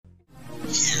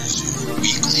Here's your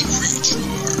weekly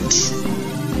recharge.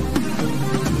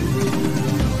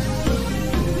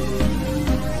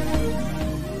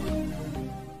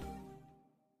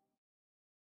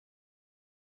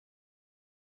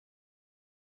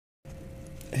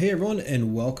 Hey everyone,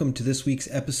 and welcome to this week's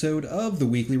episode of the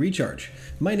Weekly Recharge.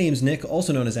 My name's Nick,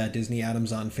 also known as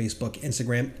 @DisneyAdams on Facebook,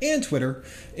 Instagram, and Twitter,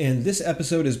 and this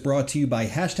episode is brought to you by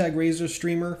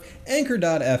 #RazorStreamer,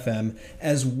 Anchor.fm,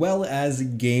 as well as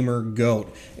GamerGoat.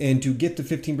 And to get the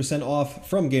 15% off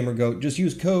from GamerGoat, just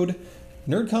use code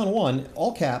NerdCon1,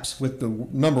 all caps, with the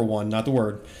number 1, not the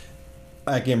word,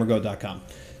 at GamerGoat.com.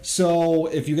 So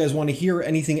if you guys want to hear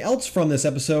anything else from this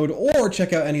episode or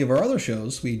check out any of our other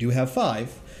shows, we do have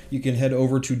 5. You can head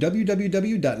over to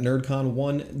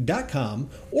www.nerdcon1.com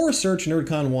or search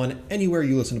NerdCon1 anywhere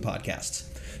you listen to podcasts.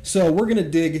 So we're going to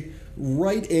dig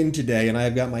right in today, and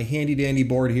I've got my handy dandy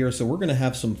board here, so we're going to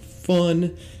have some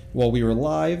fun while we were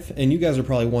live. And you guys are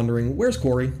probably wondering, where's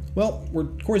Corey? Well,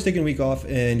 Corey's taking a week off,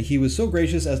 and he was so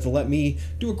gracious as to let me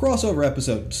do a crossover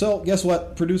episode. So guess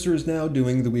what? Producer is now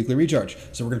doing the Weekly Recharge.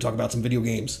 So we're going to talk about some video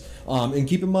games. And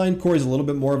keep in mind, Corey's a little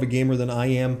bit more of a gamer than I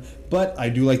am, but I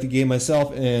do like the game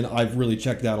myself, and I've really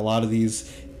checked out a lot of these,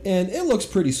 and it looks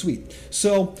pretty sweet.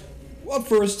 So up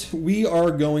first, we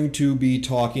are going to be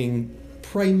talking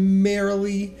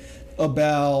primarily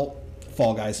about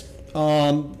Fall Guys.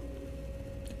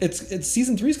 It's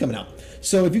season 3 is coming out.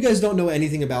 So if you guys don't know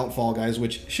anything about Fall Guys,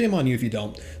 which shame on you if you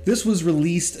don't, this was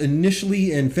released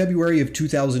initially in February of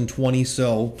 2020,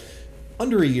 so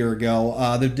under a year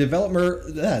ago. The developer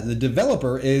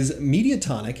is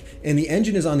Mediatonic, and the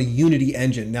engine is on the Unity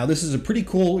engine. Now this is a pretty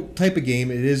cool type of game.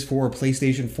 It is for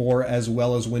PlayStation 4 as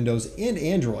well as Windows and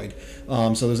Android.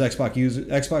 So those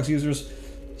Xbox users,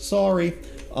 sorry.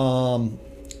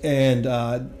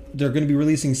 They're going to be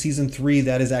releasing Season 3.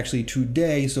 That is actually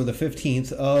today, so the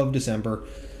 15th of December,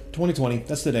 2020.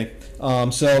 That's today.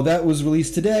 So that was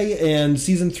released today, and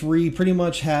Season 3 pretty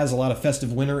much has a lot of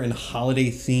festive winter and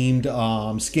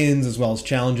holiday-themed skins, as well as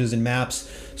challenges and maps.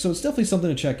 So it's definitely something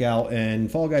to check out, and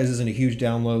Fall Guys isn't a huge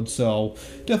download, so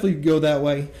definitely go that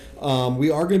way. We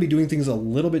are going to be doing things a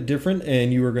little bit different,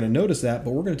 and you are going to notice that,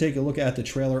 but we're going to take a look at the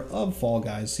trailer of Fall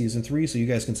Guys Season 3 so you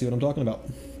guys can see what I'm talking about.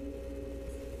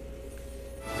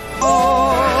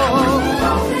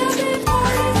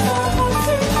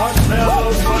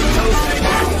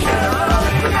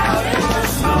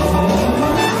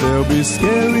 There'll be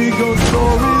scary ghost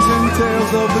stories and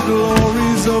tales of the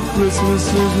glories of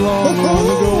Christmases long, long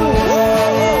ago.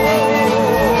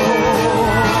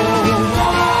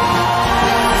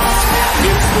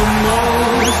 It's the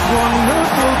most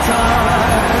wonderful time.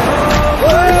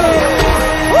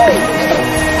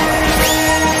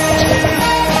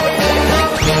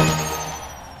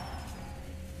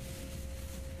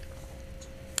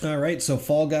 Alright, so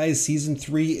Fall Guys Season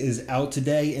 3 is out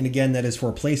today, and again, that is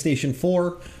for PlayStation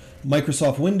 4,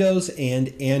 Microsoft Windows,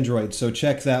 and Android. So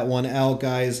check that one out,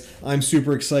 guys. I'm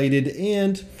super excited,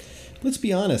 and let's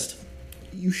be honest,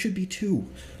 you should be too.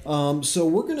 So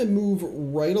we're going to move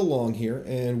right along here,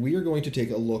 and we are going to take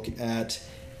a look at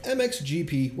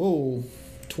MXGP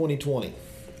 2020.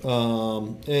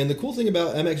 And the cool thing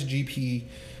about MXGP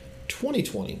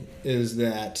 2020 is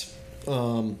that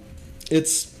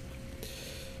it's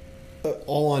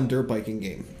all on dirt biking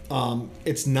game.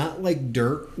 It's not like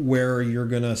dirt where you're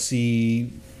gonna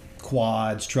see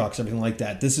quads, trucks, everything like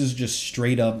that. This is just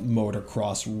straight up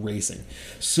motocross racing.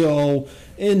 So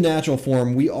in natural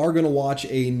form, we are gonna watch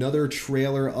another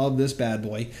trailer of this bad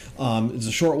boy. It's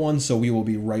a short one, so we will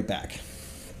be right back.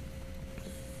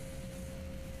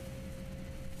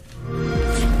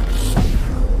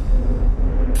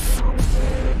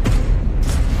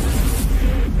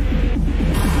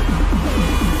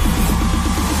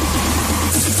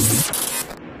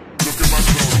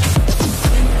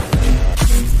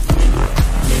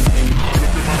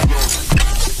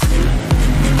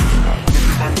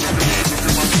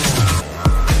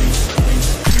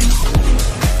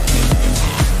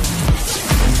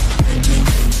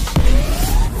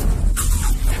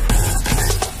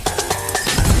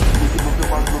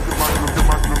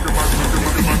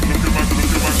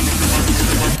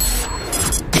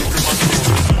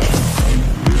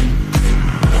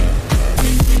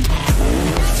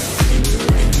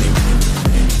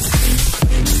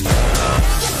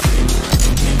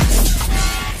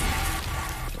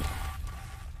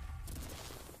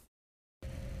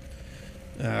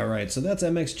 Alright, so that's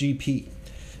MXGP.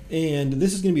 And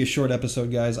this is going to be a short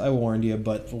episode, guys, I warned you,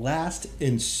 but last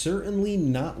and certainly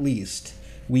not least,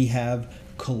 we have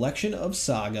Collection of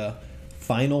Saga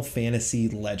Final Fantasy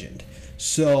Legend.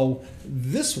 So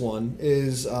This one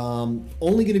is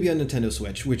only going to be on Nintendo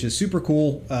Switch, which is super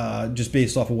cool, just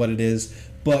based off of what it is.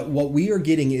 But what we are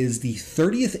getting is the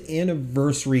 30th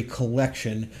anniversary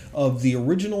collection of the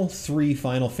original 3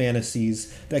 Final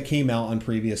Fantasies that came out on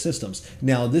previous systems.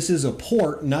 Now, this is a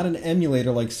port, not an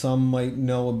emulator like some might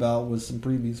know about with some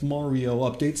previous Mario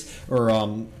updates or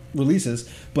releases,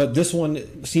 but this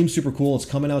one seems super cool. It's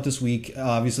coming out this week.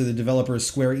 Obviously, the developer is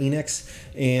Square Enix.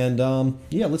 And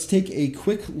yeah, let's take a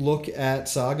quick look at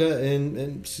Saga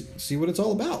and see what it's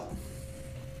all about.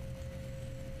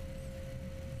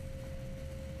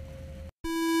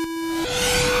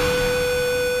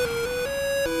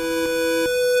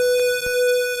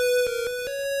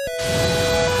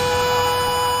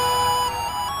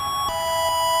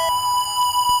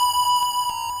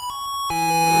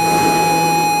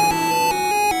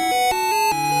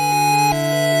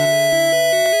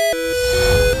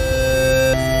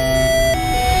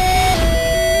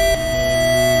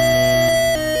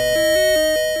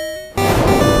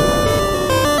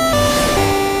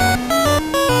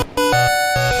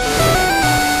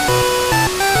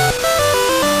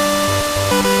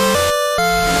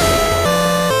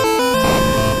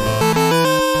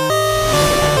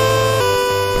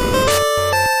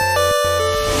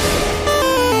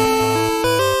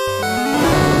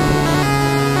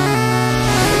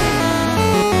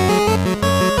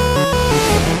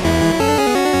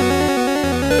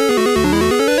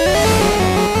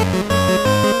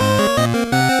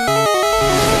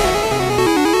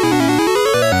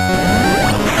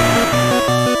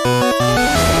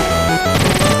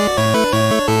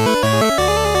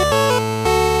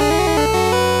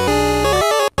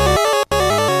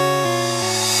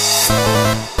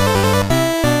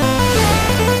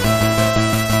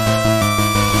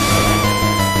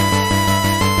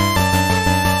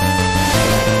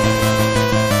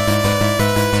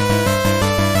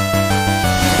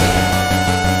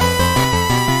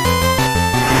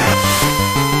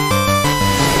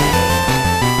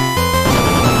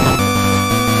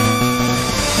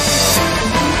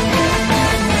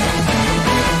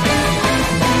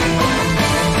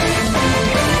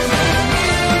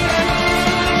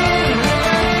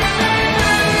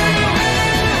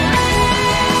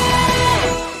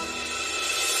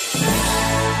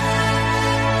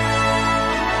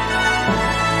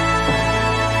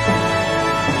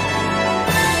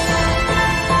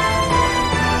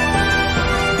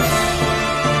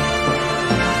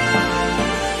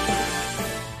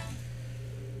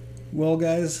 Well,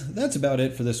 guys, that's about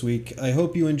it for this week. I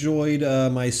hope you enjoyed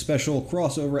my special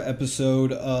crossover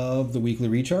episode of the Weekly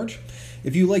Recharge.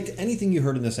 If you liked anything you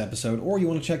heard in this episode, or you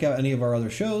want to check out any of our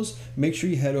other shows, make sure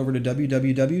you head over to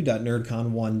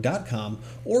www.nerdcon1.com,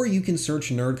 or you can search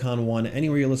NerdCon1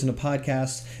 anywhere you listen to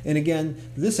podcasts. And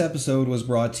again, this episode was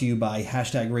brought to you by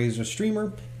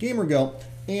 #RazorStreamer, GamerGo,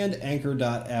 and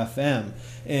Anchor.fm.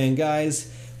 And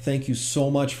guys, thank you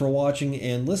so much for watching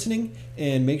and listening,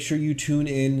 and make sure you tune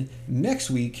in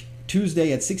next week,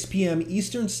 Tuesday at 6 p.m.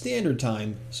 Eastern Standard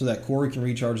Time, so that Corey can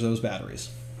recharge those batteries.